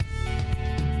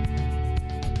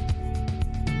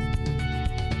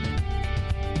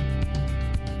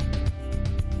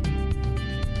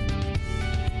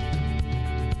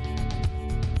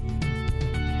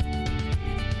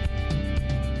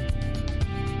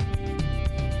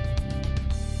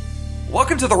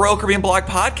Welcome to the Royal Caribbean Blog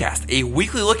Podcast, a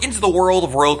weekly look into the world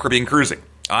of Royal Caribbean cruising.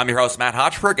 I'm your host, Matt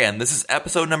Hochberg, and this is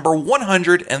episode number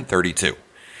 132.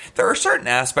 There are certain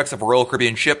aspects of a Royal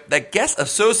Caribbean ship that guests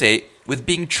associate with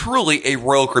being truly a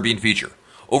Royal Caribbean feature.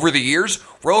 Over the years,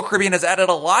 Royal Caribbean has added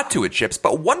a lot to its ships,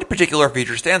 but one particular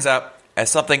feature stands out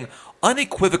as something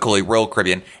unequivocally Royal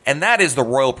Caribbean, and that is the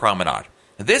Royal Promenade.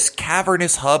 This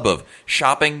cavernous hub of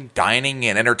shopping, dining,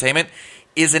 and entertainment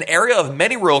is an area of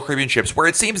many Royal Caribbean ships where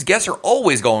it seems guests are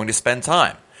always going to spend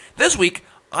time. This week,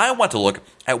 I want to look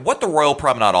at what the Royal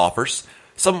Promenade offers,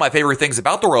 some of my favorite things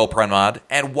about the Royal Promenade,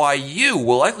 and why you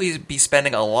will likely be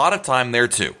spending a lot of time there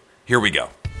too. Here we go.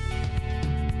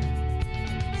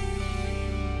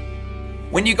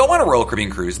 When you go on a Royal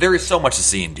Caribbean cruise, there is so much to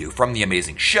see and do, from the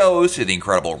amazing shows to the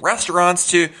incredible restaurants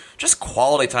to just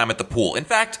quality time at the pool. In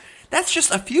fact, that's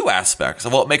just a few aspects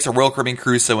of what makes a Royal Caribbean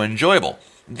cruise so enjoyable.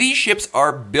 These ships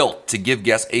are built to give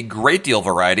guests a great deal of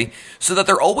variety so that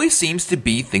there always seems to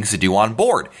be things to do on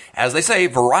board. As they say,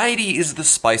 variety is the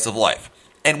spice of life.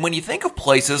 And when you think of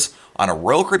places on a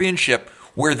Royal Caribbean ship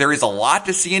where there is a lot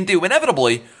to see and do,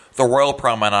 inevitably, the Royal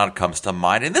Promenade comes to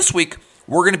mind. And this week,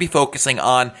 we're going to be focusing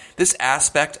on this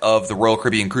aspect of the Royal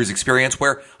Caribbean cruise experience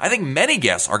where I think many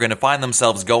guests are going to find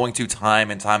themselves going to time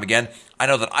and time again. I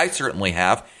know that I certainly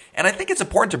have. And I think it's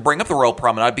important to bring up the Royal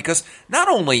Promenade because not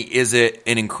only is it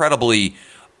an incredibly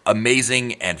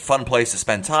amazing and fun place to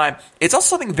spend time, it's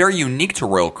also something very unique to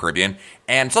Royal Caribbean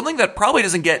and something that probably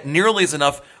doesn't get nearly as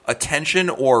enough attention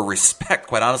or respect,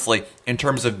 quite honestly, in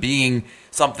terms of being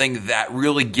something that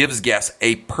really gives guests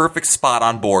a perfect spot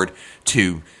on board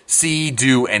to see,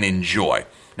 do, and enjoy.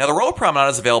 Now, the Royal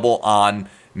Promenade is available on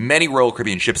many Royal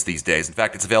Caribbean ships these days. In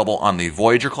fact, it's available on the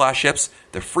Voyager-class ships,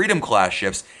 the Freedom-class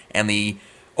ships, and the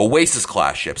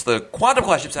Oasis-class ships. The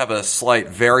Quantum-class ships have a slight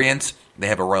variant. They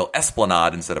have a Royal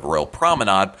Esplanade instead of a Royal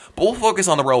Promenade, but we'll focus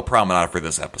on the Royal Promenade for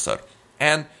this episode.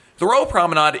 And the Royal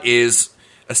Promenade is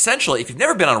essentially, if you've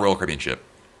never been on a Royal Caribbean ship,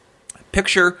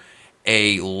 picture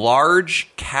a large,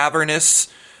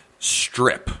 cavernous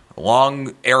strip, a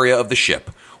long area of the ship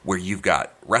where you've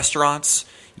got restaurants,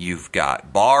 you've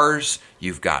got bars,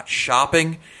 you've got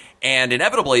shopping, and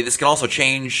inevitably, this can also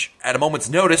change at a moment's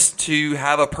notice to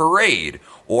have a parade,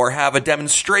 or have a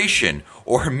demonstration,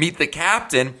 or meet the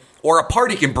captain, or a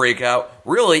party can break out.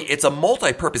 Really, it's a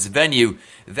multi-purpose venue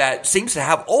that seems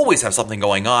to always have something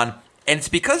going on, and it's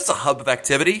because it's a hub of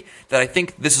activity that I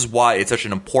think this is why it's such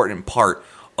an important part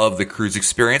of the cruise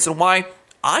experience, and why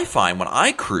I find when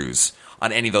I cruise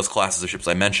on any of those classes of ships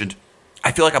I mentioned,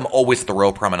 I feel like I'm always at the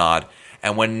Royal Promenade,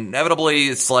 and when inevitably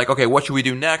it's like, okay, what should we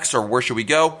do next, or where should we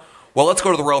go? Well, let's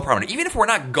go to the Royal Promenade. Even if we're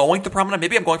not going to the Promenade,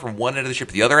 maybe I'm going from one end of the ship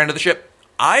to the other end of the ship,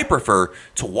 I prefer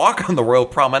to walk on the Royal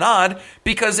Promenade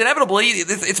because inevitably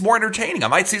it's more entertaining. I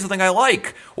might see something I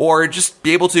like, or just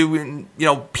be able to,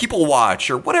 people watch,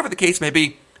 or whatever the case may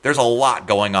be. There's a lot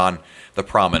going on the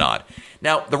Promenade.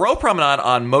 Now, the Royal Promenade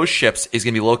on most ships is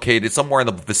going to be located somewhere in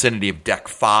the vicinity of Deck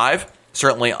 5.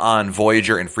 Certainly on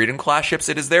Voyager and Freedom-class ships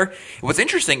it is there. What's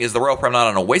interesting is the Royal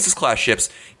Promenade on Oasis-class ships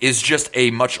is just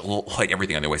a much, like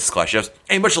everything on the Oasis-class ships,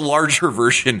 a much larger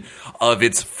version of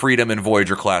its Freedom and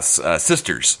Voyager-class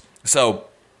sisters. So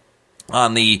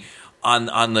on the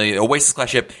Oasis-class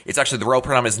ship, it's actually the Royal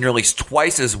Promenade is nearly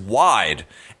twice as wide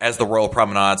as the Royal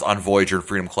Promenades on Voyager and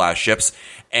Freedom-class ships.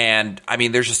 And, I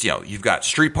mean, there's just, you've got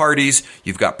street parties,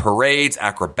 you've got parades,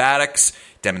 acrobatics,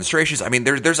 demonstrations. I mean,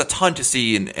 there's a ton to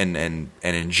see and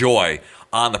enjoy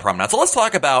on the Promenade. So let's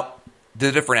talk about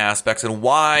the different aspects and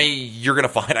why you're going to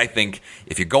find, I think,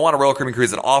 if you go on a Royal Caribbean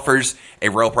cruise that offers a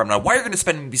Royal Promenade, why you're going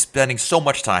to be spending so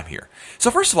much time here.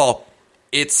 So first of all,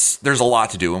 there's a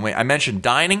lot to do. And I mentioned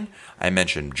dining, I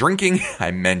mentioned drinking, I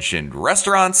mentioned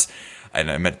restaurants, and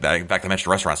I mentioned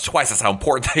restaurants twice. That's how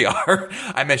important they are.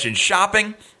 I mentioned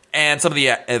shopping and some of the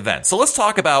events. So let's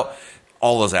talk about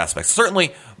all those aspects.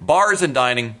 Certainly, bars and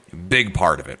dining, big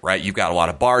part of it, right? You've got a lot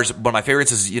of bars. One of my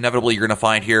favorites is inevitably you're going to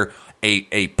find here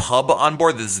a pub on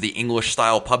board. This is the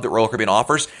English-style pub that Royal Caribbean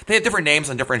offers. They have different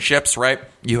names on different ships, right?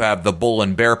 You have the Bull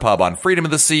and Bear pub on Freedom of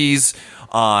the Seas.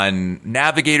 On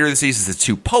Navigator of the Seas is the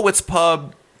Two Poets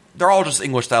pub. They're all just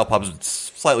English-style pubs with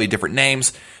slightly different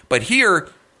names. But here,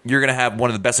 you're going to have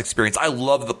one of the best experiences. I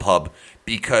love the pub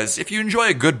because if you enjoy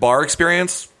a good bar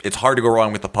experience, it's hard to go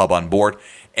wrong with the pub on board.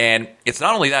 And it's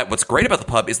not only that, what's great about the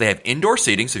pub is they have indoor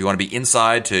seating, so if you want to be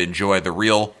inside to enjoy the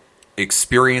real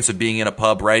experience of being in a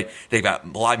pub, right? They've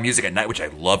got live music at night, which I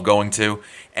love going to,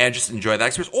 and just enjoy that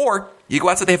experience. Or you go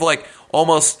outside, they have like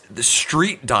almost the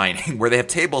street dining where they have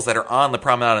tables that are on the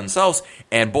promenade themselves,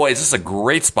 and boy, is this a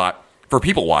great spot for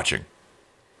people watching.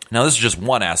 Now, this is just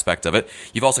one aspect of it.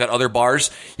 You've also got other bars.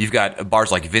 You've got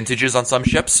bars like Vintages on some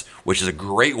ships, which is a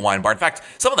great wine bar. In fact,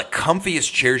 some of the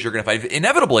comfiest chairs you're going to find,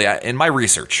 inevitably, in my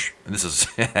research, and this is,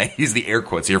 I use the air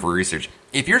quotes here for research,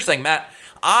 if you're saying, Matt,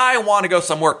 I want to go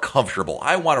somewhere comfortable,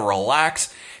 I want to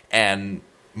relax, and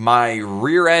my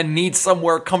rear end needs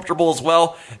somewhere comfortable as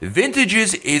well,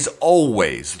 Vintages is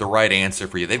always the right answer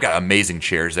for you. They've got amazing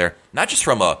chairs there, not just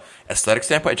from a aesthetic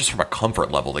standpoint, just from a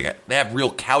comfort level. They have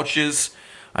real couches.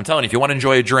 I'm telling you, if you want to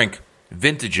enjoy a drink,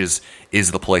 Vintages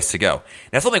is the place to go.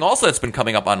 Now, something also that's been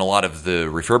coming up on a lot of the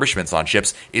refurbishments on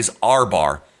ships is R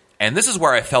Bar. And this is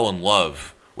where I fell in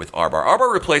love with R Bar. R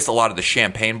Bar replaced a lot of the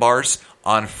champagne bars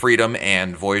on Freedom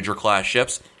and Voyager class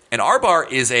ships. And R Bar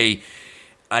is a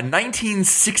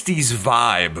 1960s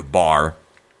vibe bar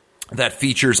that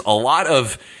features a lot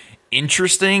of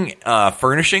interesting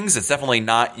furnishings. It's definitely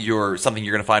not something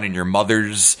you're going to find in your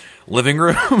mother's living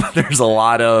room. There's a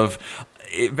lot of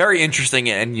very interesting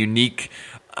and unique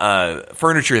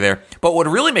furniture there. But what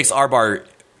really makes R Bar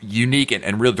unique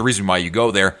and really the reason why you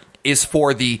go there is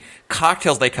for the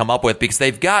cocktails they come up with, because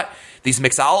they've got these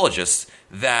mixologists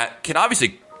that can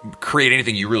obviously create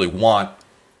anything you really want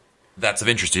that's of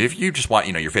interest to you. If you just want,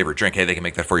 your favorite drink, hey, they can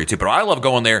make that for you too. But what I love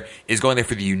going there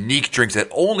for the unique drinks that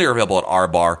only are available at R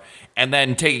Bar, and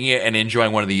then taking it and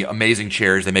enjoying one of the amazing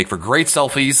chairs they make for great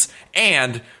selfies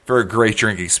and for a great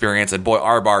drink experience. And boy,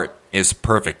 R Bar is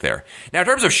perfect there. Now, in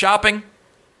terms of shopping,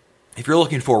 if you're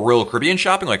looking for Royal Caribbean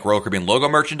shopping, like Royal Caribbean logo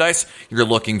merchandise, you're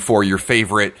looking for your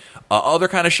favorite other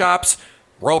kind of shops,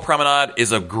 Royal Promenade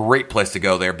is a great place to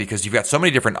go there because you've got so many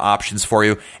different options for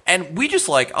you. And we just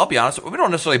I'll be honest, we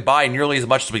don't necessarily buy nearly as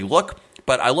much as we look,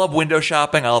 but I love window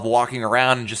shopping. I love walking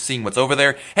around and just seeing what's over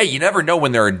there. Hey, you never know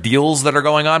when there are deals that are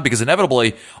going on, because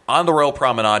inevitably on the Royal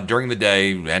Promenade during the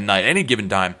day and night, any given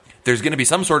time, there's going to be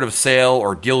some sort of sale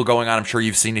or deal going on. I'm sure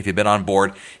you've seen if you've been on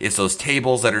board. It's those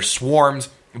tables that are swarmed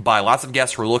by lots of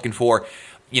guests who are looking for,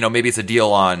 maybe it's a deal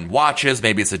on watches,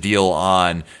 maybe it's a deal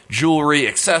on jewelry,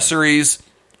 accessories.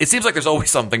 It seems like there's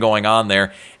always something going on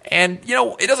there. And,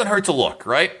 it doesn't hurt to look,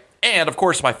 right? And, of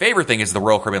course, my favorite thing is the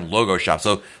Royal Caribbean logo shop.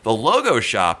 So the logo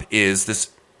shop is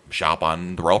this shop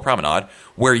on the Royal Promenade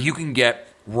where you can get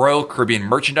Royal Caribbean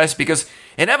merchandise, because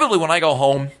inevitably when I go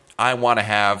home, I want to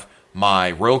have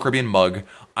my Royal Caribbean mug.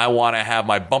 I want to have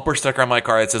my bumper sticker on my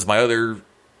car that says my other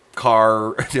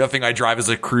car, the other thing I drive is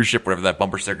a cruise ship, whatever that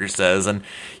bumper sticker says. And,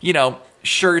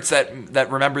 shirts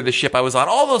that remember the ship I was on,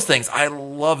 all those things. I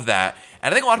love that.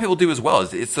 And I think a lot of people do as well.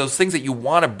 It's those things that you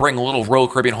want to bring a little Royal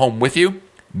Caribbean home with you.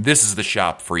 This is the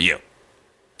shop for you.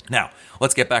 Now,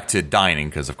 let's get back to dining,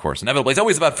 because, of course, inevitably, it's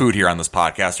always about food here on this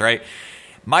podcast, right?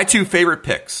 My two favorite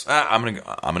picks. I'm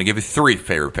gonna give you three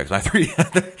favorite picks. My three,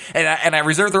 and I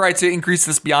reserve the right to increase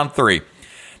this beyond three.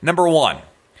 Number one,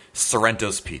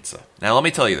 Sorrento's Pizza. Now, let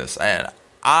me tell you this.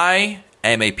 I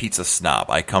am a pizza snob.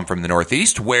 I come from the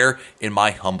Northeast, where, in my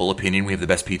humble opinion, we have the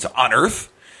best pizza on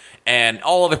earth, and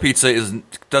all other pizza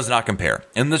does not compare.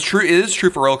 And it is true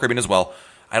for Royal Caribbean as well.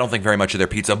 I don't think very much of their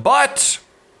pizza, but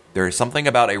there is something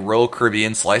about a Royal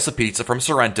Caribbean slice of pizza from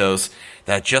Sorrento's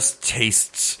that just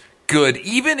tastes good,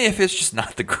 even if it's just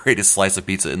not the greatest slice of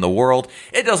pizza in the world.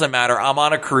 It doesn't matter. I'm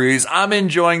on a cruise. I'm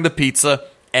enjoying the pizza.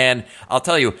 And I'll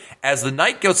tell you, as the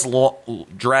night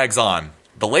drags on,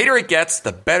 the later it gets,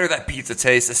 the better that pizza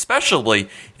tastes, especially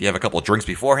if you have a couple of drinks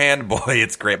beforehand. Boy,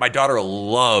 it's great. My daughter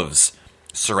loves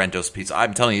Sorrento's Pizza.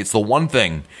 I'm telling you, it's the one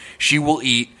thing she will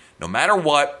eat no matter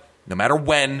what, no matter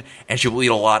when, and she will eat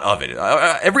a lot of it.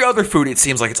 Every other food, it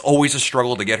seems like it's always a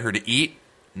struggle to get her to eat.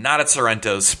 Not at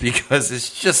Sorrento's, because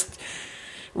it's just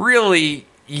really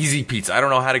easy pizza. I don't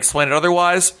know how to explain it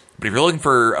otherwise, but if you're looking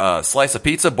for a slice of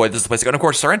pizza, boy, this is the place to go. And of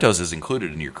course, Sorrento's is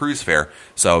included in your cruise fare,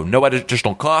 so no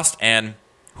additional cost. And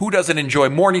who doesn't enjoy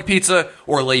morning pizza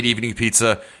or late evening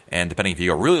pizza? And depending if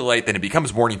you go really late, then it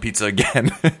becomes morning pizza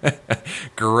again.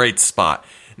 Great spot.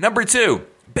 Number two,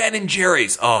 Ben &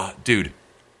 Jerry's. Oh, dude,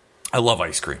 I love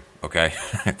ice cream, okay?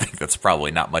 I think that's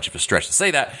probably not much of a stretch to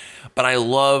say that, but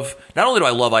not only do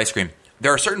I love ice cream,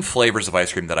 there are certain flavors of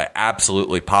ice cream that I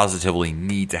absolutely, positively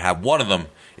need to have. One of them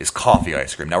is coffee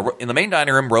ice cream. Now, in the main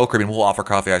dining room, Royal Caribbean will offer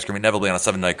coffee ice cream inevitably on a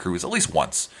 7-night cruise at least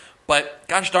once. But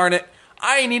gosh darn it,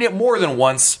 I need it more than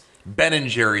once. Ben &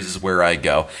 Jerry's is where I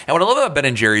go. And what I love about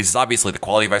Ben & Jerry's is obviously the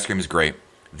quality of ice cream is great.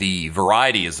 The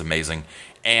variety is amazing.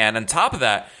 And on top of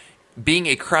that, being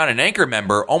a Crown and Anchor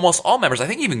member, almost all members, I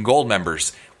think even Gold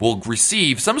members, will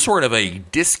receive some sort of a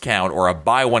discount or a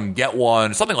buy one, get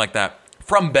one, something like that,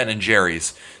 from Ben &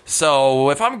 Jerry's. So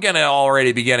if I'm going to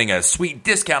already be getting a sweet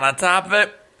discount on top of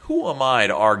it, who am I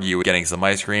to argue with getting some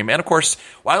ice cream? And of course,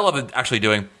 what I love actually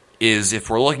doing is if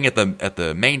we're looking at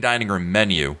the main dining room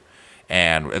menu,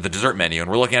 and the dessert menu,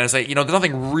 and we're looking at it and say, you know,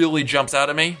 nothing really jumps out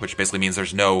at me, which basically means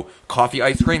there's no coffee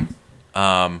ice cream.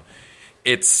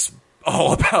 It's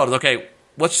all about, okay,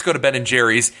 let's just go to Ben and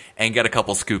Jerry's and get a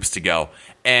couple scoops to go.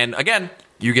 And again,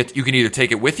 you can either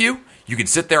take it with you, you can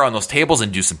sit there on those tables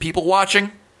and do some people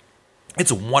watching.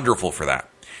 It's wonderful for that.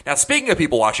 Now, speaking of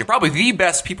people watching, probably the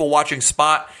best people watching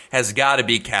spot has got to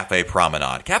be Cafe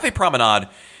Promenade. Cafe Promenade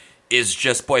is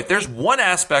just, boy, if there's one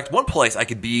place I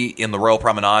could be in the Royal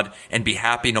Promenade and be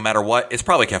happy no matter what, it's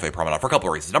probably Cafe Promenade for a couple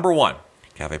of reasons. Number one,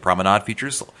 Cafe Promenade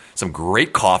features some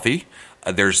great coffee.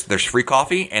 There's free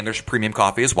coffee and there's premium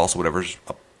coffee as well, so whatever's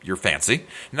up your fancy.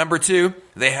 Number two,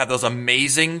 they have those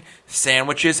amazing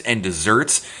sandwiches and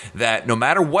desserts that no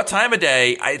matter what time of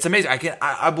day, it's amazing.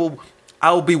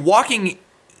 I'll be walking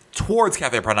towards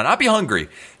Cafe Promenade, not be hungry,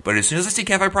 but as soon as I see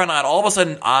Cafe Promenade, all of a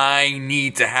sudden I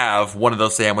need to have one of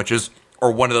those sandwiches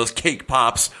or one of those cake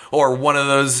pops or one of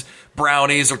those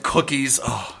brownies or cookies.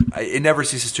 Oh, it never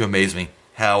ceases to amaze me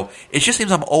how it just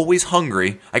seems I'm always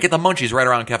hungry. I get the munchies right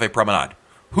around Cafe Promenade.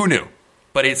 Who knew?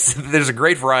 But there's a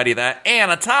great variety of that,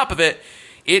 and on top of it,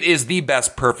 it is the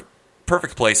best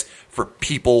perfect place for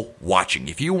people watching.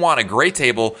 If you want a great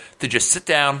table to just sit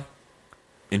down,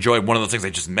 enjoy one of those things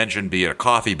I just mentioned, be it a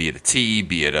coffee, be it a tea,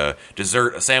 be it a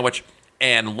dessert, a sandwich,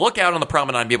 and look out on the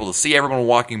promenade and be able to see everyone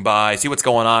walking by, see what's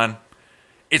going on.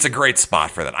 It's a great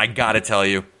spot for that. I gotta tell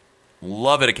you,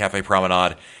 love it at Cafe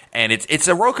Promenade, and it's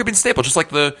a Royal Caribbean staple, just like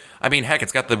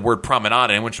it's got the word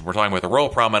promenade in, which we're talking about the Royal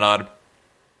Promenade.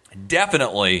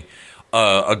 Definitely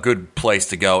a good place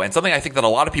to go, and something I think that a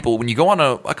lot of people, when you go on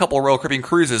a couple of Royal Caribbean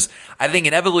cruises, I think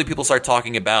inevitably people start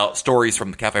talking about stories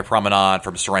from the Cafe Promenade,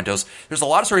 from Sorrento's. There's a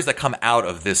lot of stories that come out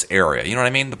of this area. You know what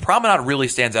I mean? The Promenade really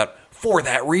stands out for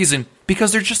that reason,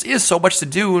 because there just is so much to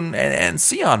do and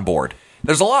see on board.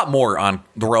 There's a lot more on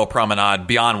the Royal Promenade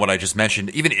beyond what I just mentioned.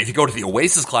 Even if you go to the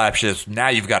Oasis Class ships, now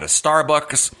you've got a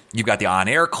Starbucks, you've got the On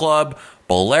Air Club,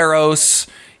 Boleros,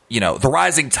 the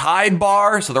Rising Tide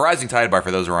Bar. So the Rising Tide Bar, for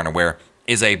those who aren't aware,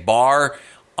 is a bar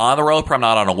on the Royal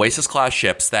Promenade on Oasis-class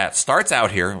ships that starts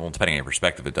out here. Well, depending on your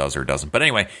perspective, it does or it doesn't. But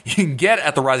anyway, you can get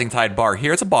at the Rising Tide Bar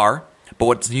here. It's a bar. But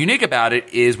what's unique about it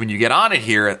is when you get on it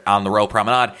here on the Royal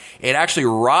Promenade, it actually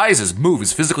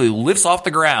moves, physically lifts off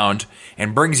the ground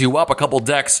and brings you up a couple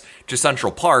decks to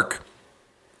Central Park.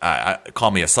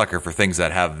 Call me a sucker for things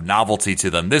that have novelty to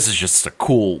them. This is just a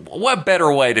cool, what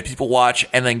better way to people watch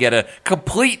and then get a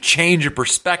complete change of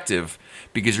perspective,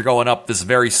 because you're going up this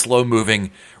very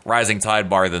slow-moving Rising Tide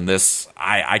Bar than this.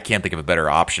 I can't think of a better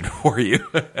option for you.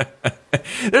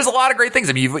 There's a lot of great things.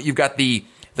 I mean, you've got the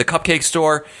cupcake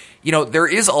store. There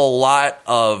is a lot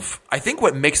of, I think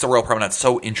what makes the Royal Promenade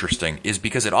so interesting is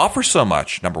because it offers so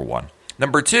much, number one.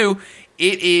 Number two,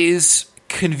 it is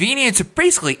convenient to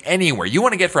basically anywhere. You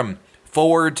want to get from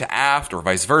forward to aft or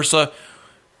vice versa.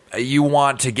 You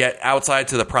want to get outside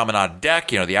to the promenade deck,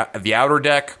 the outer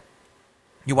deck.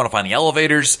 You want to find the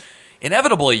elevators.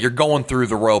 Inevitably, you're going through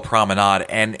the Royal Promenade,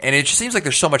 and it just seems like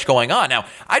there's so much going on. Now,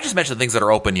 I just mentioned things that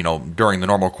are open, during the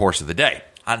normal course of the day.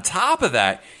 On top of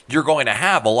that, you're going to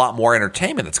have a lot more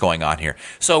entertainment that's going on here.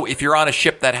 So if you're on a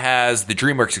ship that has the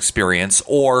DreamWorks experience,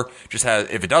 or just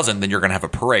if it doesn't, then you're going to have a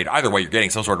parade. Either way, you're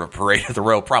getting some sort of a parade at the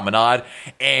Royal Promenade,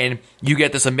 and you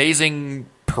get this amazing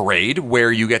parade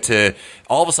where you get to,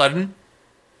 all of a sudden,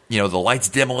 the lights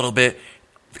dim a little bit,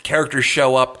 the characters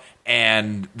show up,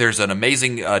 and there's an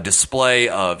amazing display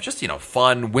of just,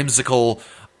 fun, whimsical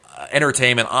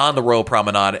entertainment on the Royal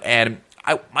Promenade, and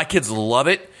my kids love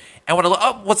it. And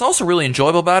what's also really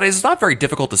enjoyable about it is it's not very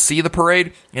difficult to see the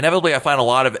parade. Inevitably, I find a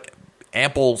lot of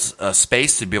ample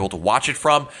space to be able to watch it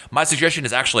from. My suggestion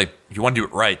is actually, if you want to do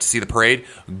it right, to see the parade,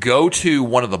 go to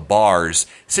one of the bars,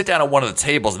 sit down at one of the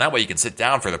tables, and that way you can sit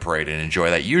down for the parade and enjoy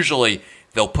that. Usually,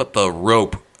 they'll put the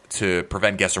rope to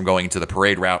prevent guests from going into the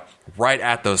parade route right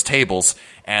at those tables,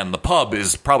 and the pub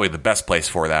is probably the best place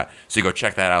for that. So you go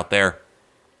check that out there.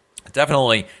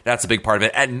 Definitely, that's a big part of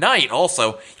it. At night,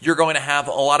 also, you're going to have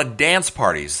a lot of dance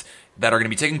parties that are going to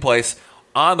be taking place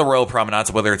on the Royal Promenade.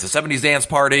 So whether it's a 70s dance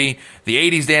party, the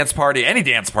 80s dance party, any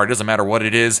dance party, doesn't matter what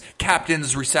it is,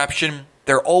 captain's reception,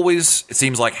 they're always, it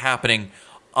seems like, happening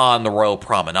on the Royal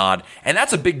Promenade. And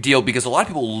that's a big deal because a lot of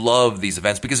people love these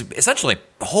events because essentially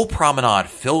the whole promenade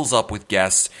fills up with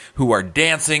guests who are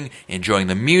dancing, enjoying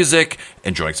the music,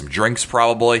 enjoying some drinks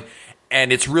probably.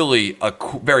 And it's really a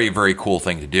very, very cool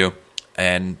thing to do.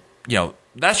 And,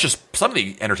 that's just some of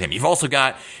the entertainment. You've also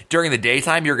got, during the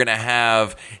daytime, you're going to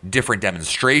have different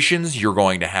demonstrations. You're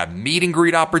going to have meet and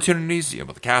greet opportunities,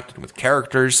 with the captain, with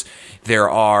characters.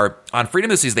 On Freedom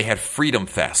this Seas, they had Freedom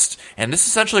Fest. And this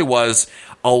essentially was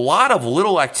a lot of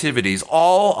little activities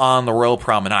all on the Royal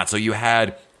Promenade. So you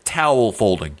had towel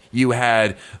folding. You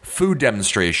had food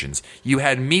demonstrations. You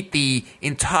had meet the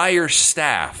entire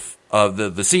staff of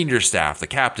the senior staff, the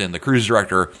captain, the cruise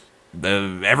director,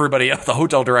 everybody else, the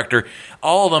hotel director,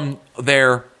 all of them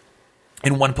there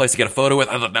in one place to get a photo with.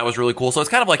 I thought that was really cool. So it's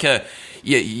kind of like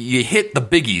you hit the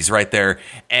biggies right there,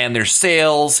 and there's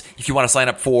sales. If you want to sign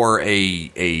up for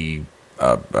a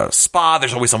spa,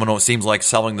 there's always someone who seems like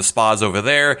selling the spas over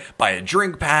there. Buy a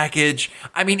drink package.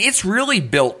 I mean, it's really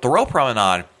built. The Royal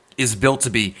Promenade is built to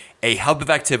be a hub of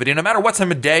activity. No matter what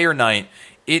time of day or night,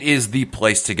 it is the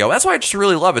place to go. That's why I just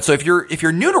really love it. So if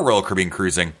you're new to Royal Caribbean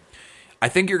cruising, I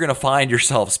think you're going to find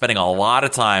yourself spending a lot of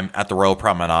time at the Royal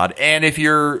Promenade. And if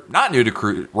you're not new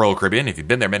to Royal Caribbean, if you've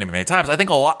been there many, many times, I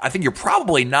think you're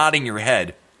probably nodding your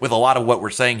head with a lot of what we're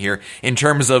saying here in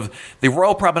terms of the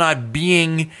Royal Promenade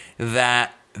being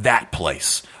that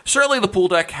place. Certainly the pool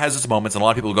deck has its moments, and a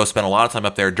lot of people go spend a lot of time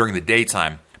up there during the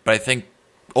daytime. But I think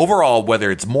overall,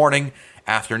 whether it's morning,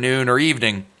 afternoon, or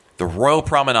evening, the Royal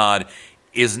Promenade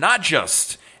is not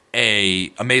just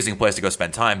an amazing place to go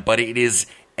spend time, but it is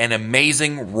an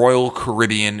amazing Royal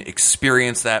Caribbean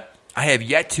experience that I have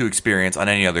yet to experience on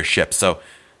any other ship. So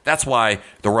that's why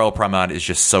the Royal Promenade is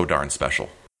just so darn special.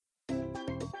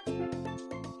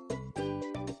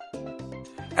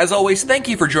 As always, thank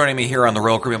you for joining me here on the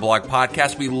Royal Caribbean Blog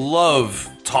Podcast. We love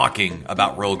talking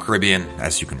about Royal Caribbean,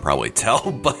 as you can probably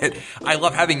tell, but I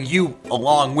love having you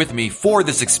along with me for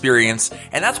this experience,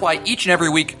 and that's why each and every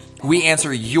week we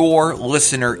answer your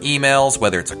listener emails,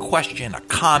 whether it's a question, a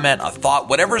comment, a thought,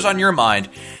 whatever's on your mind.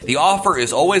 The offer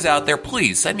is always out there.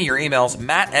 Please send me your emails,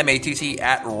 Matt, M-A-T-T,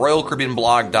 at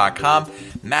RoyalCaribbeanBlog.com,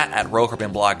 Matt at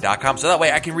RoyalCaribbeanBlog.com, so that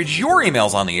way I can read your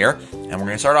emails on the air. And we're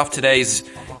going to start off today's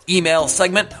email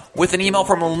segment with an email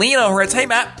from Lena who writes, "Hey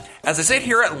Matt, as I sit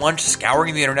here at lunch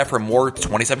scouring the internet for more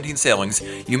 2017 sailings,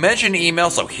 you mentioned email,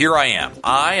 so here I am.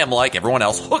 I am, like everyone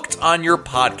else, hooked on your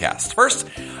podcast. First,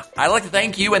 I'd like to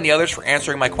thank you and the others for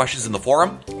answering my questions in the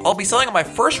forum. I'll be sailing on my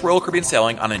first Royal Caribbean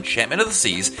sailing on Enchantment of the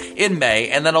Seas in May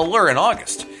and then Allure in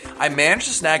August. I managed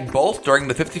to snag both during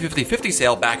the 50-50-50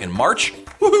 sale back in March.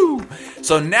 Woohoo!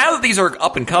 So now that these are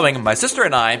up and coming, my sister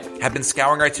and I have been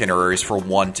scouring itineraries for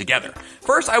one together.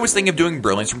 First, I was thinking of doing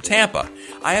Brilliance from Tampa.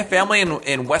 I have family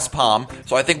in West Palm,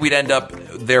 so I think we'd end up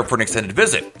there for an extended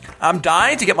visit. I'm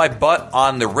dying to get my butt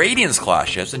on the Radiance class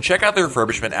ships and check out the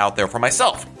refurbishment out there for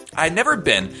myself. I'd never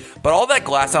been, but all that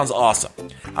glass sounds awesome.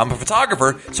 I'm a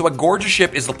photographer, so a gorgeous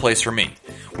ship is the place for me.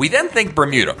 We then think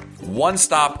Bermuda,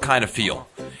 one-stop kind of feel.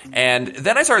 And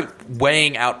then I start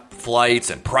weighing out flights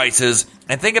and prices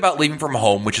and think about leaving from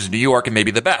home, which is New York and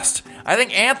maybe the best. I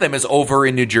think Anthem is over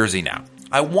in New Jersey now.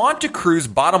 I want to cruise,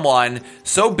 bottom line,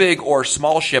 so big or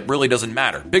small ship really doesn't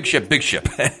matter. Big ship, big ship.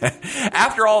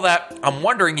 After all that, I'm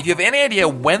wondering if you have any idea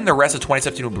when the rest of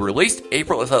 2017 will be released.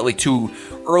 April is slightly too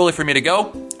early for me to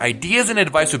go. Ideas and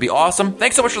advice would be awesome.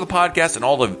 Thanks so much for the podcast and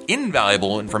all the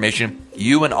invaluable information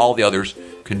you and all the others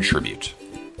contribute."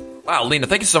 Wow, Lena,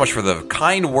 thank you so much for the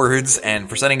kind words and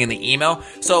for sending in the email.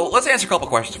 So let's answer a couple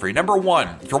questions for you. Number one,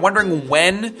 if you're wondering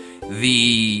when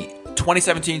the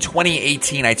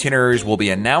 2017-2018 itineraries will be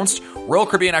announced, Royal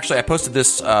Caribbean, actually, I posted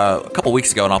this a couple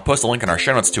weeks ago, and I'll post a link in our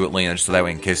show notes to it, Lena, just so that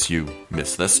way, in case you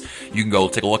missed this, you can go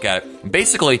take a look at it.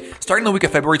 Basically, starting the week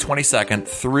of February 22nd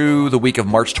through the week of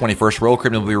March 21st, Royal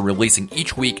Caribbean will be releasing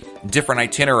each week different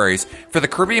itineraries. For the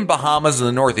Caribbean, Bahamas, and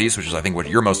the Northeast, which is, I think, what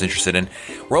you're most interested in,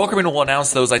 Royal Caribbean will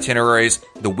announce those itineraries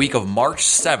the week of March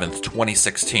 7th,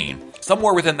 2016.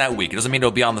 Somewhere within that week. It doesn't mean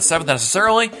it'll be on the 7th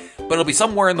necessarily, but it'll be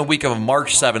somewhere in the week of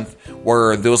March 7th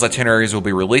where those itineraries will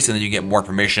be released, and then you get more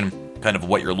information kind of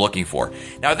what you're looking for.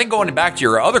 Now, I think going back to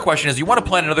your other question is you want to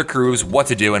plan another cruise, what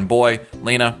to do, and boy,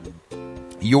 Lena,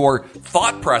 your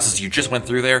thought process you just went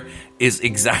through there is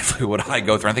exactly what I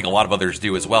go through. I think a lot of others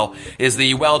do as well.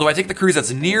 Do I take the cruise that's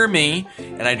near me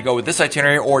and I go with this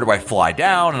itinerary, or do I fly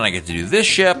down and I get to do this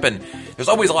ship? And there's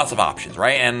always lots of options,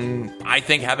 right? And I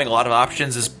think having a lot of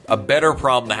options is a better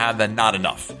problem to have than not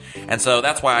enough. And so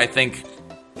that's why I think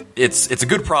it's a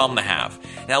good problem to have.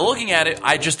 Now, looking at it,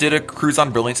 I just did a cruise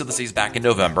on Brilliance of the Seas back in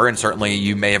November, and certainly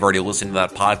you may have already listened to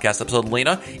that podcast episode,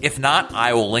 Lena. If not,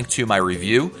 I will link to my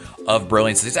review of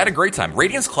Brilliance of the Seas. I had a great time.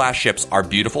 Radiance class ships are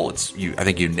beautiful. I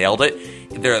think you nailed it.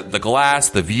 The glass,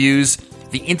 the views,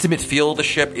 the intimate feel of the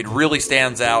ship, it really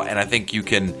stands out, and I think you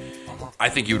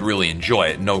would really enjoy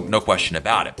it. No question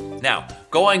about it. Now,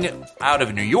 going out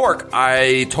of New York,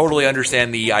 I totally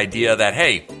understand the idea that,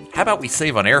 hey, how about we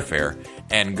save on airfare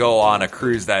and go on a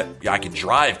cruise that I can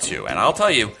drive to. And I'll tell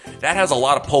you, that has a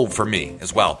lot of pull for me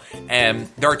as well. And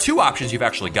there are two options you've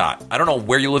actually got. I don't know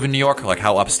where you live in New York, like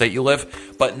how upstate you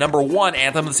live, but number one,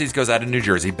 Anthem of the Seas goes out of New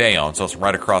Jersey, Bayonne. So it's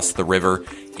right across the river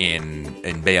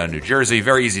in Bayonne, New Jersey.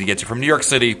 Very easy to get to from New York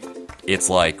City. It's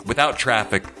like, without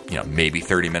traffic, maybe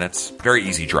 30 minutes. Very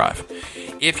easy drive.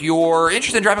 If you're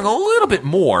interested in driving a little bit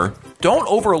more, don't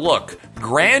overlook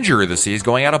Grandeur of the Seas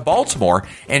going out of Baltimore,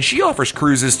 and she offers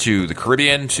cruises to the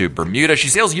Caribbean, to Bermuda. She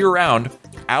sails year-round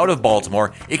out of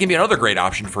Baltimore. It can be another great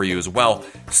option for you as well.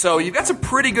 So you've got some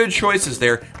pretty good choices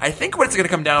there. I think what it's going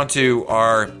to come down to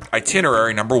are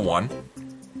itinerary, number one.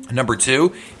 Number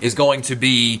two is going to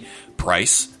be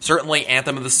price. Certainly,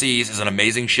 Anthem of the Seas is an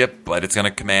amazing ship, but it's going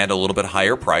to command a little bit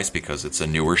higher price because it's a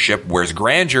newer ship, whereas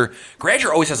Grandeur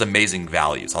always has amazing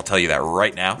values. I'll tell you that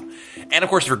right now. And of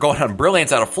course, if you're going on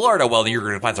Brilliance out of Florida, well, you're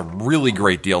going to find some really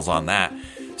great deals on that.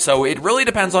 So it really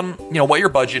depends on, what your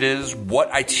budget is,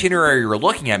 what itinerary you're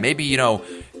looking at. Maybe,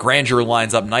 Grandeur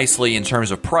lines up nicely in terms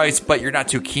of price, but you're not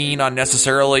too keen on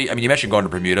necessarily. I mean, you mentioned going to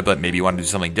Bermuda, but maybe you want to do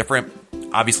something different.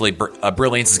 Obviously,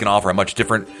 Brilliance is going to offer a much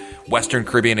different Western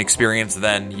Caribbean experience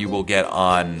than you will get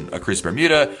on a cruise to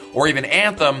Bermuda, or even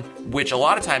Anthem, which a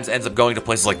lot of times ends up going to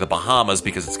places like the Bahamas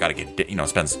because it's got to get,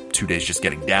 spends 2 days just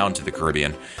getting down to the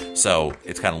Caribbean. So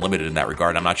it's kind of limited in that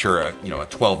regard. I'm not sure, a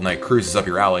 12-night cruise is up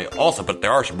your alley also, but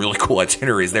there are some really cool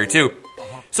itineraries there too.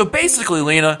 So basically,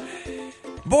 Lena,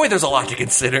 boy, there's a lot to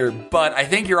consider, but I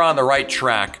think you're on the right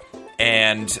track.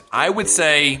 And I would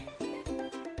say,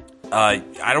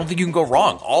 I don't think you can go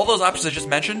wrong. All those options I just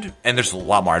mentioned, and there's a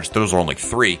lot more, those are only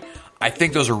 3. I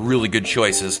think those are really good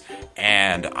choices,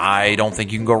 and I don't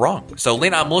think you can go wrong. So,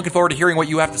 Lena, I'm looking forward to hearing what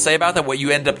you have to say about that, what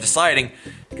you end up deciding,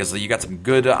 because you got some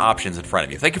good options in front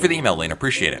of you. Thank you for the email, Lena.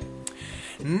 Appreciate it.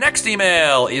 Next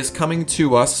email is coming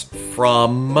to us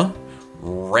from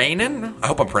Rainan. I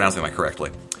hope I'm pronouncing that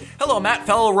correctly. Hello, Matt,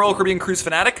 fellow Royal Caribbean cruise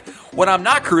fanatic. When I'm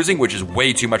not cruising, which is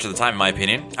way too much of the time in my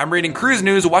opinion, I'm reading cruise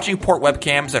news, watching port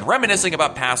webcams, and reminiscing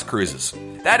about past cruises.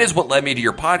 That is what led me to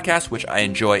your podcast, which I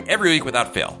enjoy every week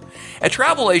without fail. A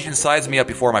travel agent sized me up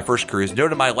before my first cruise,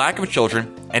 noted my lack of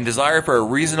children and desire for a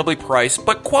reasonably priced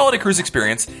but quality cruise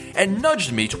experience, and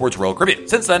nudged me towards Royal Caribbean.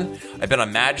 Since then, I've been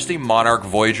on Majesty, Monarch,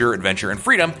 Voyager, Adventure, and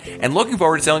Freedom, and looking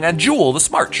forward to sailing on Jewel this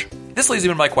March. This leads me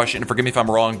to my question, and forgive me if I'm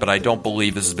wrong, but I don't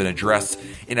believe this has been addressed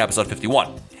in episode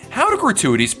 51. How do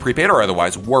gratuities, prepaid or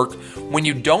otherwise, work when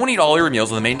you don't eat all your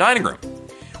meals in the main dining room?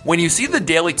 When you see the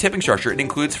daily tipping structure, it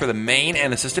includes for the main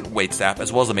and assistant waitstaff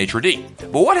as well as the maitre d'.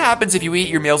 But what happens if you eat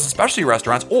your meals in specialty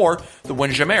restaurants or the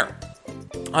Windjammer?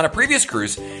 On a previous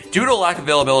cruise, due to a lack of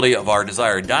availability of our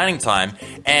desired dining time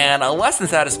and a less than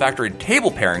satisfactory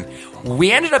table pairing,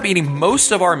 we ended up eating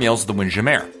most of our meals at the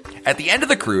Windjammer. At the end of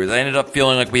the cruise, I ended up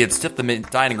feeling like we had stiffed the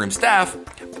dining room staff,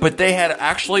 but they had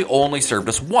actually only served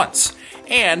us once.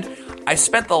 And I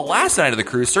spent the last night of the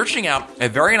cruise searching out a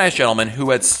very nice gentleman who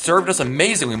had served us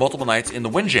amazingly multiple nights in the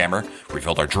Windjammer,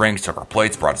 refilled our drinks, took our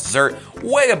plates, brought us dessert,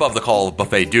 way above the call of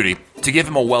buffet duty, to give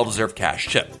him a well-deserved cash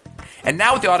tip. And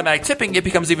now with the automatic tipping, it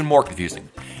becomes even more confusing.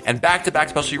 And back-to-back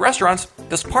specialty restaurants,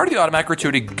 does part of the automatic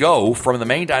gratuity go from the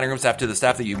main dining room staff to the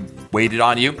staff that you waited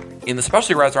on you in the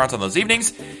specialty restaurants on those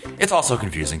evenings? It's also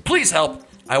confusing. Please help.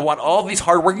 I want all of these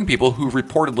hardworking people who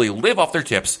reportedly live off their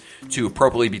tips to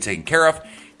appropriately be taken care of.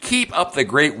 Keep up the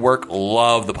great work.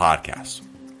 Love the podcast.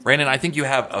 Brandon, I think you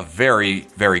have a very,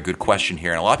 very good question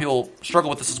here, and a lot of people struggle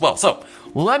with this as well. So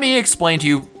let me explain to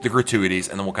you the gratuities,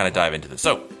 and then we'll kind of dive into this.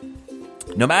 So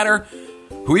no matter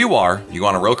who you are, you go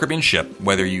on a Royal Caribbean ship,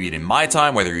 whether you eat in My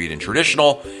Time, whether you eat in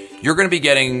traditional,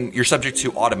 you're subject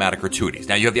to automatic gratuities.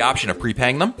 Now, you have the option of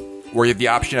prepaying them, or you have the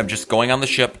option of just going on the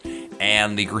ship,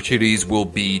 and the gratuities will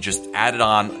be just added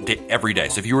on every day.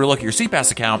 So if you were to look at your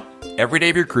SeaPass account, every day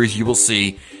of your cruise, you will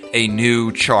see a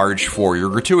new charge for your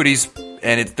gratuities,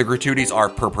 and the gratuities are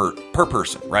per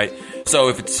person, right? So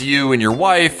if it's you and your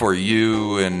wife, or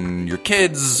you and your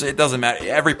kids, it doesn't matter.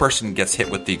 Every person gets hit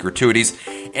with the gratuities,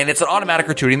 and it's an automatic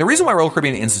gratuity. And the reason why Royal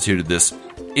Caribbean instituted this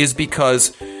is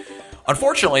because,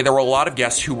 unfortunately, there were a lot of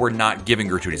guests who were not giving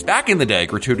gratuities. Back in the day,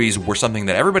 gratuities were something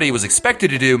that everybody was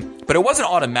expected to do, but it wasn't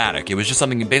automatic. It was just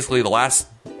something basically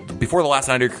before the last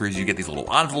night of your cruise, you get these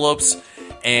little envelopes,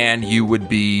 and you would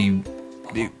be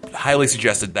highly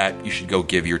suggested that you should go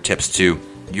give your tips to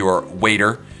your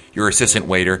waiter, your assistant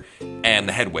waiter, and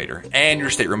the head waiter, and your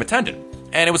stateroom attendant.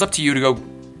 And it was up to you to go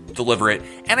deliver it.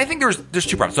 And I think there's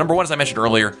 2 problems. Number one, as I mentioned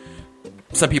earlier,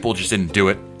 some people just didn't do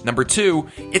it. Number 2,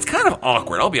 it's kind of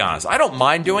awkward, I'll be honest. I don't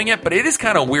mind doing it, but it is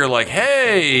kind of weird, like,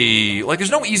 hey, like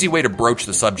there's no easy way to broach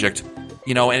the subject,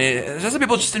 and some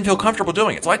people just didn't feel comfortable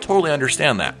doing it. So I totally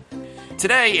understand that.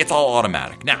 Today, it's all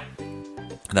automatic. Now,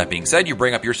 That being said, you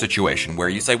bring up your situation where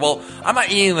you say, well, I'm not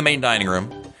eating in the main dining room.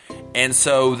 And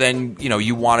so then,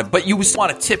 you want to, but you just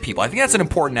want to tip people. I think that's an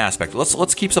important aspect.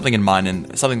 Let's keep something in mind,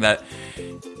 and something that,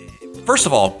 first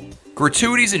of all,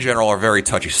 gratuities in general are a very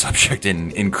touchy subject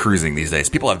in cruising these days.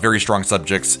 People have very strong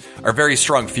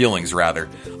feelings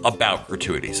about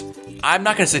gratuities. I'm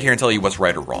not going to sit here and tell you what's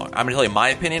right or wrong. I'm going to tell you my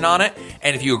opinion on it,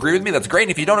 and if you agree with me, that's great,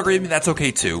 and if you don't agree with me, that's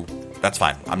okay too. That's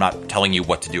fine. I'm not telling you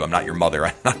what to do. I'm not your mother.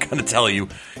 I'm not going to tell you,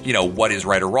 what is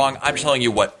right or wrong. I'm just telling you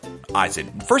what I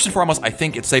said. First and foremost, I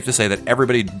think it's safe to say that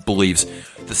everybody believes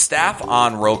the staff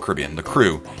on Royal Caribbean, the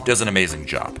crew, does an amazing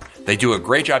job. They do a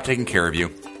great job taking care of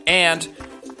you, and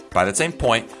by that same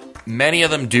point, many of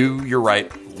them do, you're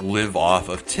right, live off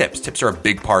of tips. Tips are a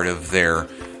big part of their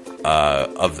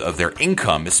of their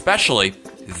income, especially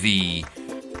the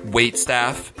wait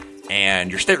staff and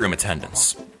your stateroom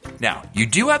attendants. Now, you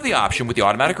do have the option with the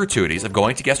automatic gratuities of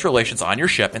going to guest relations on your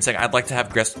ship and saying, I'd like to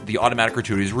have the automatic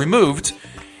gratuities removed,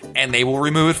 and they will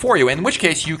remove it for you, in which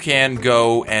case you can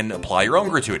go and apply your own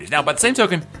gratuities. Now, by the same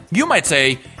token, you might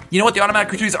say, you know what, the automatic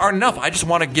gratuities aren't enough. I just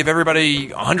want to give everybody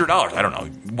 $100. I don't know,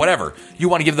 whatever. You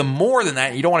want to give them more than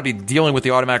that. You don't want to be dealing with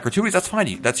the automatic gratuities. That's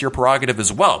fine. That's your prerogative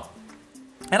as well.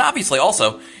 And obviously,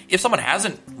 also, if someone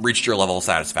hasn't reached your level of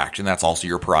satisfaction, that's also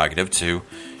your prerogative to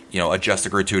adjust the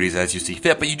gratuities as you see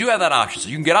fit. But you do have that option. So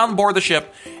you can get on board the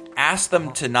ship, ask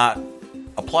them to not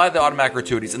apply the automatic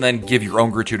gratuities, and then give your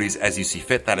own gratuities as you see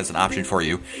fit. That is an option for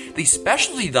you. The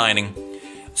specialty dining.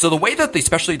 So the way that the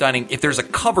specialty dining, if there's a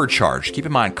cover charge, keep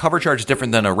in mind, cover charge is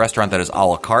different than a restaurant that is a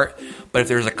la carte. But if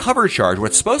there's a cover charge,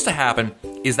 what's supposed to happen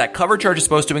is that cover charge is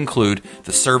supposed to include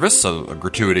the service, so a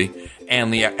gratuity,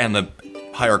 and the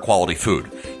higher quality food.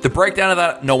 The breakdown of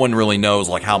that, no one really knows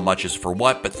like how much is for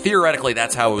what, but theoretically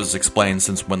that's how it was explained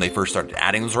since when they first started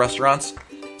adding those restaurants.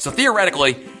 So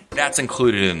theoretically, that's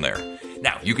included in there.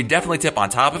 Now, you can definitely tip on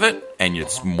top of it, and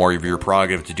it's more of your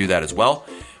prerogative to do that as well,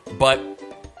 but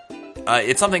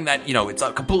it's something that, it's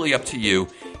completely up to you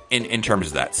in terms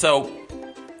of that. So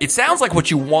it sounds like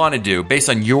what you want to do, based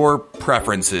on your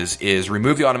preferences, is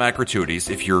remove the automatic gratuities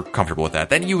if you're comfortable with that.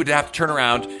 Then you would have to turn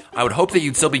around. I would hope that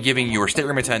you'd still be giving your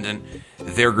stateroom attendant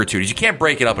their gratuities. You can't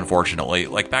break it up, unfortunately.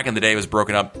 Like back in the day, it was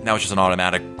broken up. Now it's just an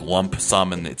automatic lump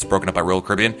sum, and it's broken up by Royal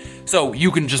Caribbean. So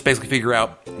you can just basically figure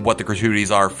out what the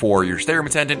gratuities are for your stateroom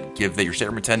attendant, give your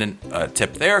stateroom attendant a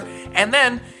tip there, and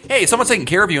then, hey, if someone's taking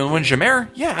care of you in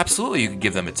Windjammer, yeah, absolutely, you can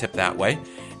give them a tip that way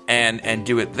and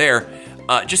do it there.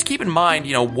 Just keep in mind,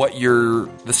 what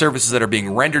the services that are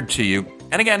being rendered to you.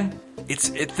 And again, this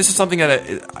is something that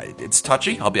it's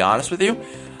touchy. I'll be honest with you.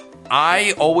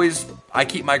 I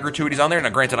keep my gratuities on there. Now,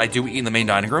 granted, I do eat in the main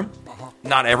dining room.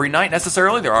 Not every night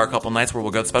necessarily. There are a couple of nights where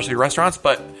we'll go to specialty restaurants,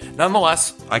 but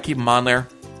nonetheless, I keep them on there.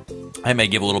 I may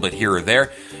give a little bit here or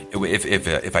there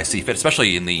if I see fit,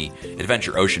 especially in the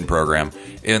Adventure Ocean program.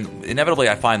 And inevitably,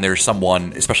 I find there's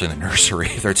someone, especially in the nursery,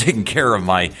 if they're taking care of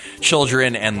my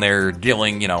children and they're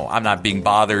dealing, I'm not being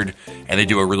bothered, and they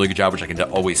do a really good job, which I can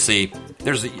always see.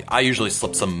 I usually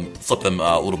slip them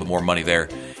a little bit more money there,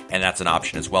 and that's an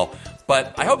option as well.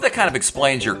 But I hope that kind of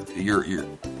explains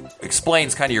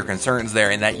explains kind of your concerns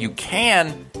there, in that you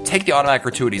can take the automatic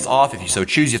gratuities off if you so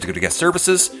choose. You have to go to guest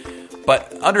services.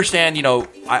 But understand,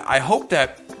 I hope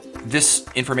that this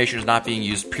information is not being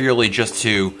used purely just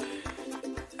to,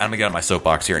 I'm going to get on my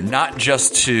soapbox here, not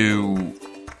just to,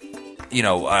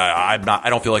 I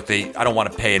don't feel like I don't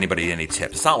want to pay anybody any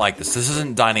tips. It's not like this. This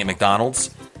isn't dining at McDonald's.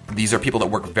 These are people that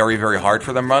work very, very hard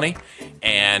for their money.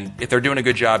 And if they're doing a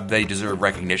good job, they deserve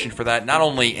recognition for that, not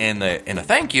only in the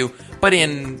thank you, but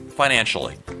in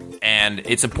financially. And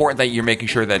it's important that you're making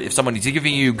sure that if someone is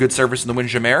giving you good service in the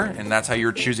Windjammer, and that's how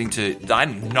you're choosing to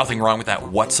dine, nothing wrong with that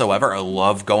whatsoever. I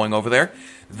love going over there.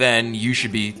 Then you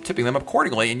should be tipping them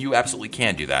accordingly, and you absolutely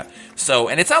can do that. So,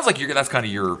 and it sounds like that's kind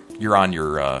of you're on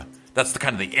your that's the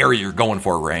kind of the area you're going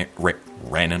for,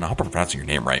 Rhiannon. I hope I'm pronouncing your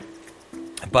name right.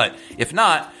 But if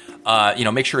not,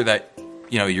 make sure that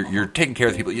you're taking care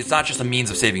of the people. It's not just a means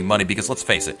of saving money, because let's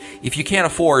face it, if you can't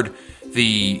afford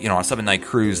the, a 7-night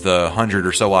cruise, the $100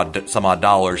 or some odd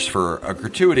dollars for a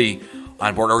gratuity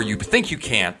on board, or you think you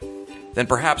can't, then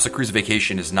perhaps a cruise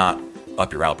vacation is not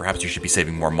up your alley. Perhaps you should be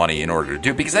saving more money in order to do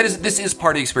it, because this is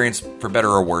part of the experience, for better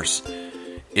or worse.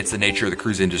 It's the nature of the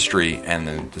cruise industry, and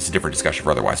this is a different discussion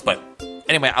for otherwise. But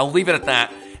anyway, I'll leave it at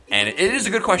that. And it is a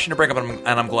good question to bring up, and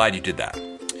I'm glad you did that.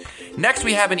 Next,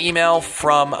 we have an email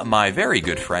from my very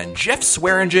good friend, Jeff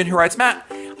Swearingen, who writes, Matt,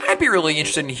 I'd be really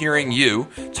interested in hearing you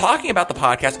talking about the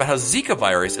podcast about how Zika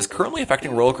virus is currently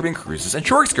affecting Royal Caribbean cruises and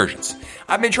shore excursions.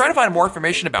 I've been trying to find more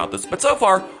information about this, but so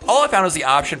far, all I found is the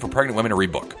option for pregnant women to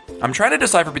rebook. I'm trying to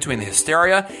decipher between the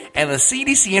hysteria and the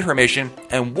CDC information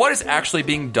and what is actually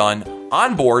being done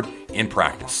on board in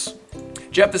practice.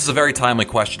 Jeff, this is a very timely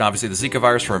question. Obviously, the Zika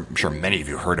virus, I'm sure many of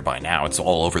you heard it by now. It's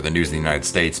all over the news in the United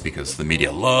States because the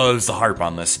media loves to harp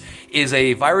on this. Is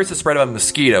a virus that's spread by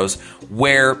mosquitoes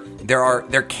where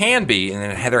there can be,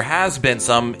 and there has been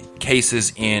some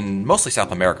cases in mostly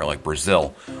South America, like Brazil,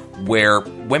 where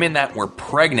women that were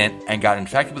pregnant and got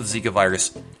infected with the Zika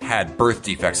virus had birth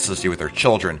defects associated with their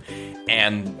children.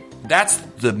 And that's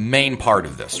the main part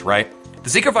of this, right? The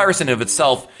Zika virus in and of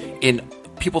itself, in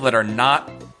people that are not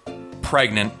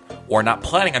pregnant or not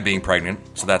planning on being pregnant,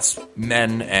 so that's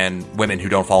men and women who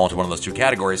don't fall into one of those two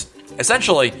categories,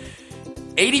 essentially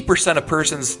 80% of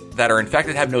persons that are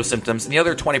infected have no symptoms, and the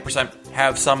other 20%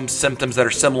 have some symptoms that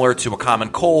are similar to a common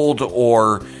cold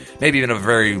or maybe even a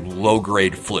very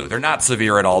low-grade flu. They're not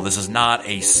severe at all. This is not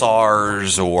a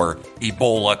SARS or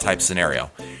Ebola type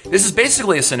scenario. This is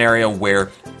basically a scenario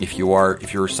where if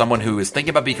you're someone who is thinking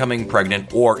about becoming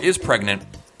pregnant or is pregnant,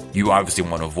 you obviously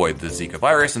want to avoid the Zika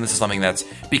virus, and this is something that's,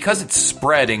 because it's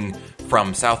spreading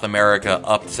from South America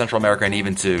up to Central America and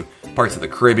even to parts of the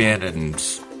Caribbean and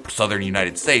southern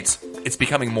United States, it's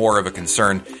becoming more of a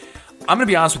concern. I'm going to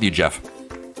be honest with you, Jeff.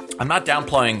 I'm not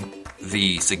downplaying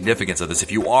the significance of this.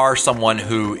 If you are someone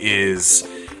who is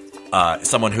a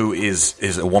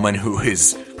woman who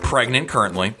is pregnant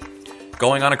currently,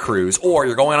 going on a cruise, or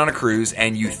you're going on a cruise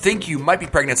and you think you might be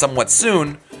pregnant somewhat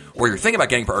soon, or you're thinking about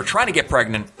getting or trying to get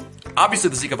pregnant, obviously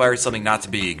the Zika virus is something not to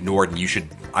be ignored, and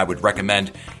I would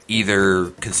recommend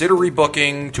either consider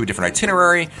rebooking to a different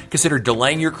itinerary, consider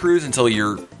delaying your cruise until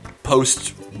your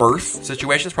post-birth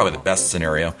situation is probably the best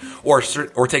scenario, or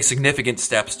take significant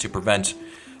steps to prevent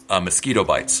mosquito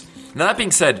bites. Now, that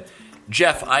being said,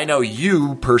 Jeff, I know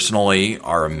you personally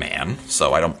are a man,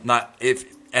 so let me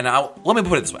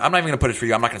put it this way. I'm not even going to put it for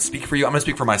you. I'm not going to speak for you. I'm going to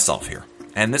speak for myself here.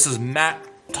 And this is Matt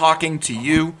talking to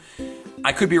you.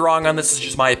 I could be wrong on this. This is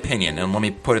just my opinion. And let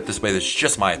me put it this way. This is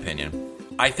just my opinion.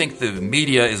 I think the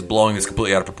media is blowing this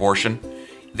completely out of proportion.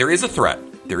 There is a threat.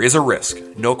 There is a risk.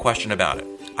 No question about it.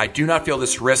 I do not feel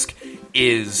this risk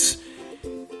is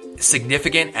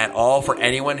significant at all for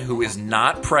anyone who is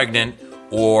not pregnant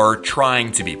or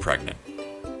trying to be pregnant.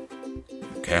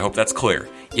 Okay, I hope that's clear.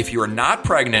 If you're not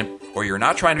pregnant or you're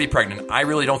not trying to be pregnant, I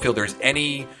really don't feel there's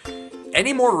any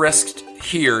more risk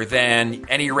here than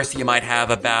any risk you might have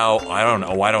about, I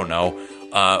don't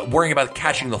know, worrying about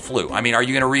catching the flu. I mean, are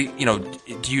you going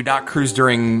to do you not cruise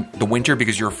during the winter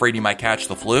because you're afraid you might catch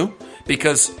the flu?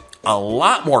 Because a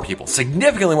lot more people,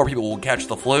 significantly more people will catch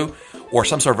the flu or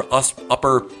some sort of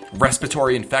upper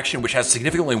respiratory infection, which has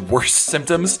significantly worse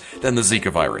symptoms than the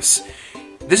Zika virus.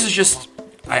 This is just,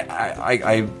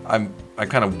 I'm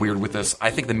kind of weird with this.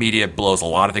 I think the media blows a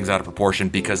lot of things out of proportion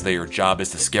because their job is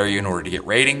to scare you in order to get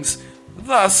ratings.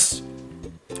 Thus,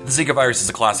 the Zika virus is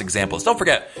a classic example. Don't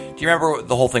forget, do you remember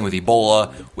the whole thing with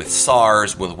Ebola, with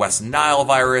SARS, with West Nile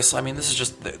virus? I mean, this is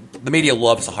just, the media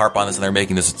loves to harp on this, and they're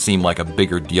making this seem like a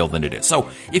bigger deal than it is. So,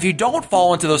 if you don't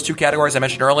fall into those two categories I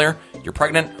mentioned earlier, you're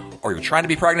pregnant or you're trying to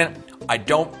be pregnant, I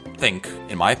don't think,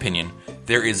 in my opinion,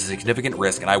 there is a significant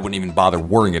risk, and I wouldn't even bother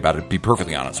worrying about it, to be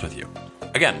perfectly honest with you.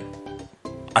 Again,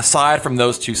 aside from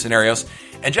those two scenarios,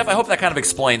 and Jeff, I hope that kind of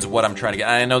explains what I'm trying to get.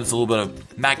 I know there's a little bit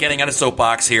of Matt getting on a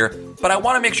soapbox here, but I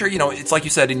want to make sure, it's like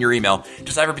you said in your email,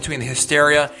 decipher between the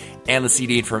hysteria and the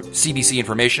CDC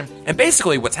information. And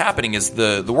basically what's happening is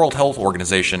the World Health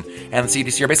Organization and the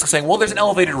CDC are basically saying, well, there's an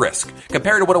elevated risk.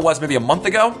 Compared to what it was maybe a month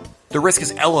ago, the risk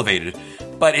is elevated.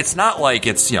 But it's not like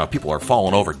it's, people are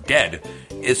falling over dead.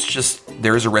 It's just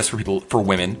there is a risk for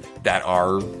women that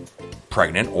are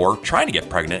pregnant or trying to get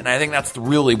pregnant. And I think that's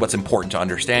really what's important to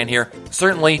understand here.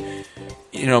 Certainly,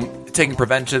 taking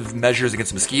preventive measures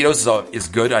against mosquitoes is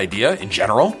a good idea in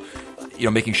general.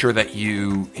 Making sure that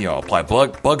you apply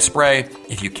bug spray.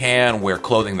 If you can, wear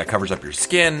clothing that covers up your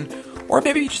skin. Or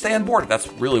maybe you just stay on board.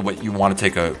 That's really what you want to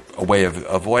take a way of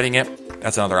avoiding it.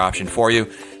 That's another option for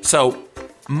you. So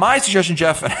my suggestion,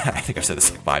 Jeff, and I think I've said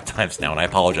this like 5 times now, and I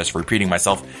apologize for repeating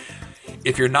myself.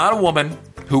 If you're not a woman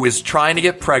who is trying to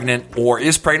get pregnant or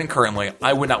is pregnant currently,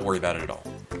 I would not worry about it at all.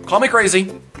 Call me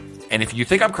crazy. And if you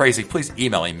think I'm crazy, please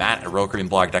email me,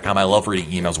 matt@RoyalCaribbeanBlog.com. I love reading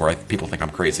emails where people think I'm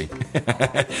crazy.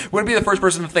 Wouldn't be the first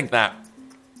person to think that.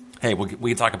 Hey, we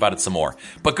can talk about it some more.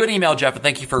 But good email, Jeff, and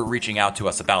thank you for reaching out to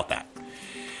us about that.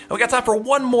 And we got time for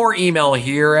one more email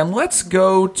here, and let's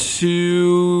go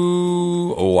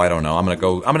to, I don't know.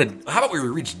 How about we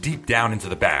reach deep down into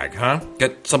the bag, huh?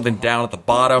 Get something down at the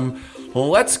bottom.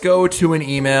 Let's go to an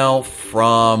email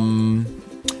from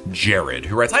Jared,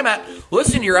 who writes, "Hi, Matt.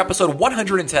 Listening to your episode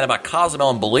 110 about Cozumel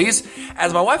and Belize.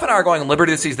 As my wife and I are going on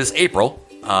Liberty of the Seas this April,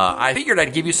 I figured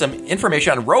I'd give you some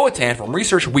information on Roatan from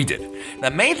research we did.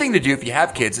 The main thing to do if you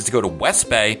have kids is to go to West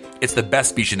Bay. It's the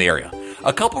best beach in the area.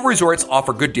 A couple of resorts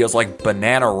offer good deals like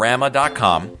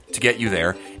Bananarama.com to get you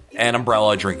there, and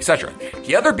umbrella, drink, etc.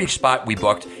 The other beach spot we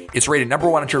booked, it's rated #1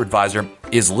 on TripAdvisor,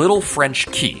 is Little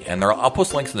French Key. And I'll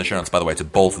post links in the show notes, by the way, to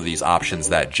both of these options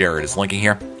that Jared is linking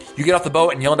here. You get off the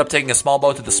boat and you'll end up taking a small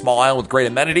boat to the small island with great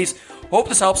amenities. Hope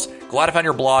this helps. Glad to find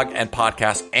your blog and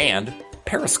podcast and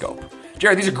Periscope.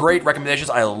 Jared, these are great recommendations.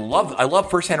 I love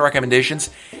firsthand recommendations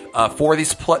for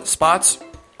these spots.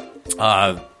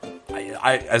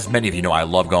 As many of you know, I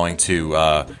love going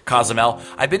to Cozumel.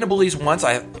 I've been to Belize once.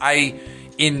 I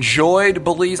enjoyed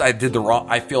Belize. I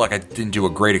feel like I didn't do a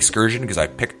great excursion because I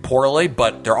picked poorly,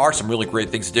 but there are some really great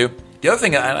things to do. The other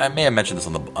thing, I may have mentioned this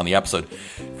on the episode,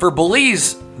 for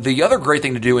Belize, the other great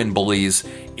thing to do in Belize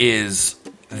is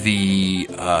the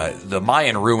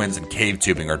Mayan ruins and cave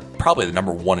tubing are probably the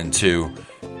 #1 and 2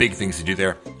 big things to do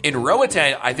there. In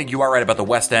Roatan, I think you are right about the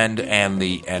West End and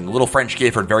Little French Key.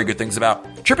 I've heard very good things about.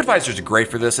 TripAdvisor is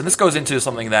great for this, and this goes into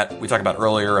something that we talked about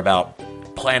earlier about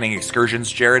planning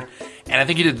excursions, Jared. And I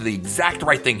think you did the exact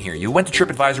right thing here. You went to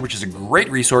TripAdvisor, which is a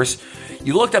great resource.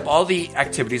 You looked up all the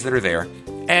activities that are there.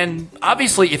 And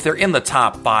obviously, if they're in the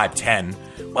top 5, 10,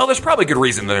 well, there's probably good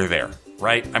reason that they're there,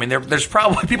 right? I mean, there's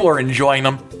probably people are enjoying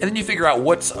them. And then you figure out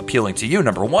what's appealing to you,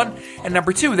 #1. And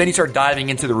 #2, then you start diving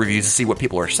into the reviews to see what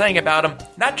people are saying about them.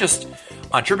 Not just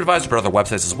on TripAdvisor, but other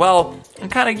websites as well.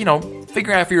 And kind of,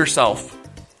 figuring out for yourself,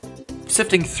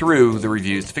 sifting through the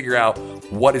reviews to figure out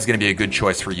what is going to be a good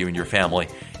choice for you and your family.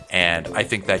 And I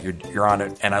think that you're on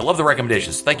it. And I love the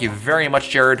recommendations. Thank you very much,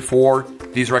 Jared, for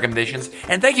these recommendations.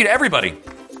 And thank you to everybody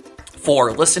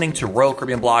for listening to Royal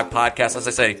Caribbean Blog Podcast. As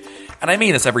I say, and I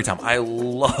mean this every time, I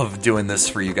love doing this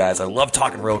for you guys. I love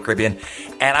talking Royal Caribbean.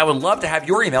 And I would love to have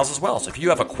your emails as well. So if you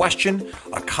have a question,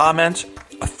 a comment,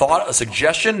 a thought, a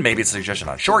suggestion, maybe it's a suggestion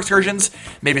on shore excursions,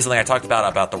 maybe something I talked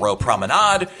about the Royal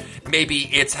Promenade, maybe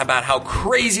it's about how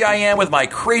crazy I am with my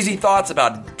crazy thoughts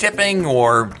about dipping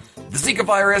or the Zika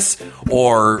virus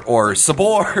or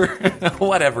Sabor,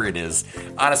 whatever it is.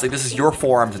 Honestly, this is your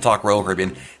forum to talk Royal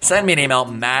Caribbean. Send me an email,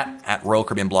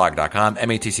 matt@royalcaribbeanblog.com,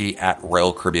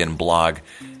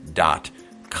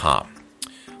 matt@royalcaribbeanblog.com.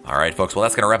 All right, folks. Well,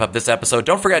 that's going to wrap up this episode.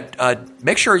 Don't forget,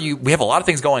 make sure we have a lot of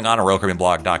things going on at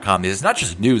RoyalCaribbeanBlog.com. It's not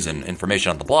just news and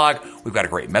information on the blog. We've got a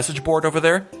great message board over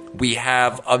there. We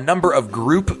have a number of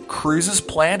group cruises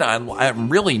planned. I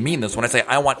really mean this when I say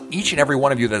I want each and every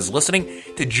one of you that is listening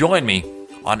to join me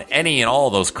on any and all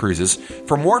of those cruises.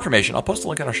 For more information, I'll post a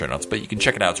link in our show notes, but you can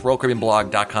check it out. It's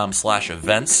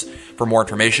RoyalCaribbeanBlog.com/events for more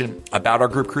information about our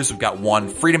group cruise. We've got one,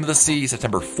 Freedom of the Sea,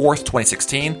 September 4th,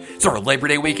 2016. It's our Labor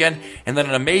Day weekend. And then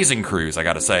an amazing cruise, I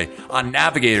got to say, on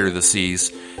Navigator of the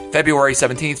Seas, February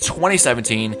 17th,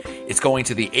 2017. It's going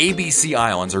to the ABC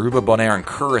Islands, Aruba, Bonaire, and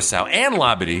Curacao, and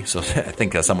Labadee. So I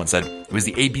think someone said it was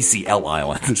the ABCL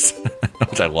Islands,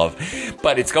 which I love.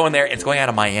 But it's going there. It's going out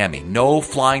of Miami. No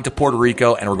flying to Puerto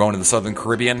Rico, and we're going to the Southern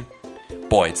Caribbean.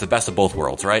 Boy, it's the best of both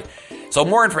worlds, right? So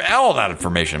more all that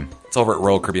information, it's over at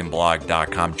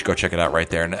RoyalCaribbeanBlog.com. Go check it out right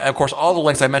there. And, of course, all the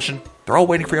links I mentioned, they're all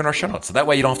waiting for you in our show notes. So that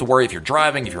way you don't have to worry if you're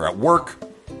driving, if you're at work.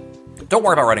 Don't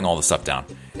worry about writing all this stuff down.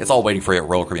 It's all waiting for you at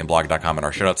RoyalCaribbeanBlog.com in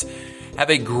our show notes. Have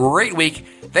a great week.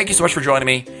 Thank you so much for joining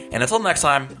me. And until next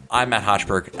time, I'm Matt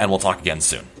Hochberg, and we'll talk again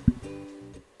soon.